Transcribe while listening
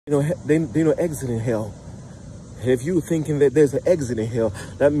They know exit in hell. And if you're thinking that there's an exit in hell,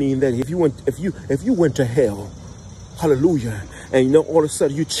 that means that if you went to hell, hallelujah, and all of a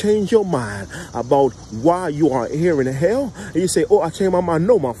sudden you change your mind about why you are here in hell, and you say, oh, I changed my mind.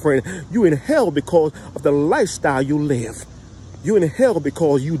 No, my friend, you in hell because of the lifestyle you live. You in hell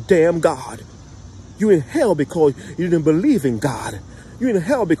because you damn God. You in hell because you didn't believe in God. You in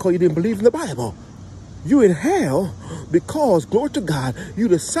hell because you didn't believe in the Bible. You in hell because, glory to God, you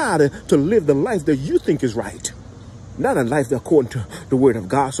decided to live the life that you think is right. Not a life that according to the word of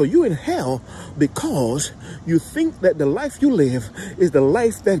God. So you in hell because you think that the life you live is the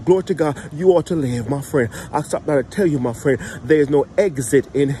life that, glory to God, you ought to live, my friend. I stopped by to tell you, my friend, there's no exit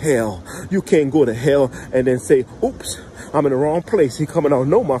in hell. You can't go to hell and then say, oops, I'm in the wrong place. He coming out.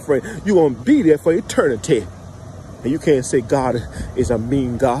 No, my friend, you're going to be there for eternity. And you can't say God is a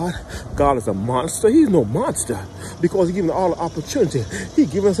mean God. God is a monster. He's no monster because he's given all the opportunity. He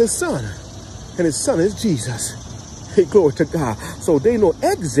given us his son, and his son is Jesus. Hey, glory to God. So they know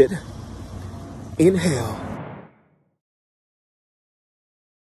exit in hell.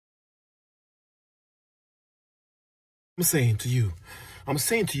 I'm saying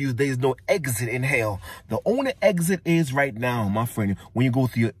to you, there's no exit in hell. The only exit is right now, my friend. When you go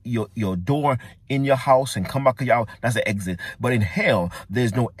through your door in your house and come back out, that's an exit. But in hell,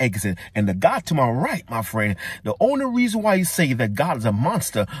 there's no exit. And the God to my right, my friend, the only reason why you say that God is a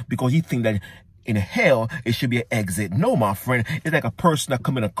monster, because you think that in hell, it should be an exit. No, my friend, it's like a person that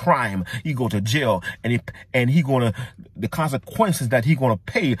commit a crime. He go to jail, and he gonna, the consequences that he gonna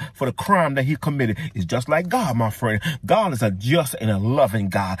pay for the crime that he committed is just like God, my friend. God is a just and a loving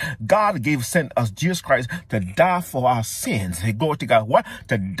God. God sent us Jesus Christ to die for our sins. Hey, glory to God. What?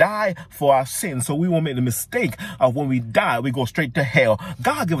 To die for our sins. So we won't make the mistake of when we die, we go straight to hell.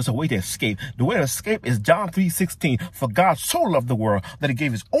 God give us a way to escape. The way to escape is John 3:16. For God so loved the world that he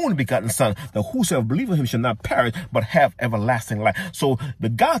gave his only begotten son, that whosoever believes in him shall not perish, but have everlasting life. So the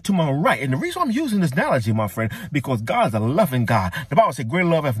God to my right, and the reason I'm using this analogy, my friend, because God is a loving God. The Bible says, great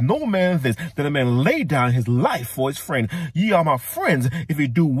love hath no man this, that a man lay down his life for his friend. Ye are my friends if you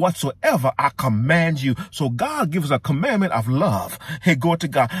do whatsoever I command you. So God gives us a commandment of love. Hey, go to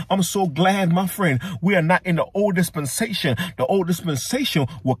God. I'm so glad, my friend, we are not in the old dispensation. The old dispensation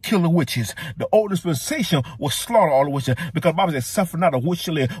will kill the witches. The old dispensation will slaughter all the witches, because the Bible says, suffer not a witch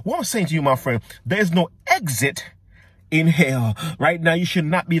to live. What I'm saying to you, my friend, there's no exit in hell. Right now, you should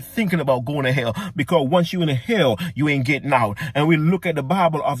not be thinking about going to hell, because once you're in hell, you ain't getting out. And we look at the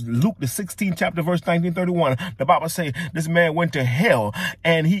Bible of Luke, the 16th chapter, verse 1931. The Bible says this man went to hell,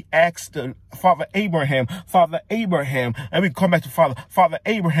 and he asked Father Abraham, and we come back to Father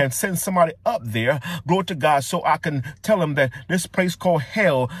Abraham, send somebody up there, glory to God, so I can tell him that this place called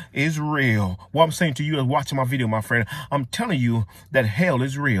hell is real. What I'm saying to you is watching my video, my friend, I'm telling you that hell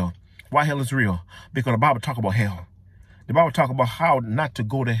is real. Why hell is real? Because the Bible talk about hell. The Bible talk about how not to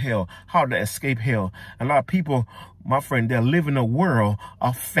go to hell, how to escape hell. A lot of people, my friend, they live in a world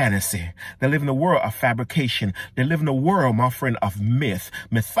of fantasy. They live in a world of fabrication. They live in a world, my friend, of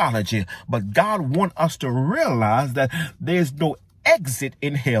mythology. But God wants us to realize that there's no exit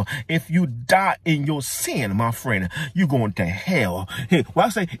in hell. If you die in your sin, my friend, you're going to hell. Hey, well, I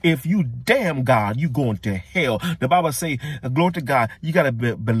say, if you damn God, you're going to hell. The Bible say, glory to God, you got to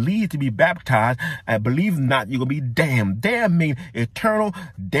believe to be baptized, and believe not, you're going to be damned. Damn means eternal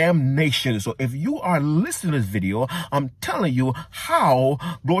damnation. So if you are listening to this video, I'm telling you how,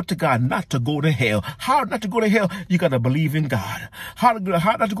 glory to God, not to go to hell. How not to go to hell? You got to believe in God. How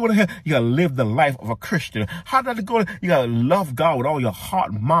not to go to hell? You got to live the life of a Christian. How not to go to, you got to love God with all your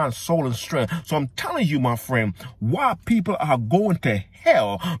heart, mind, soul, and strength. So I'm telling you, my friend, why people are going to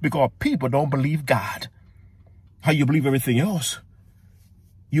hell, because people don't believe God. How you believe everything else?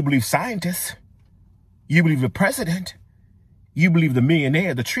 You believe scientists. You believe the president. You believe the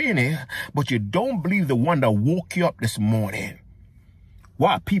millionaire, the trillionaire, but you don't believe the one that woke you up this morning.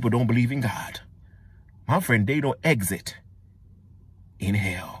 Why people don't believe in God? My friend, they don't exit in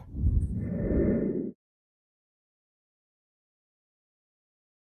hell.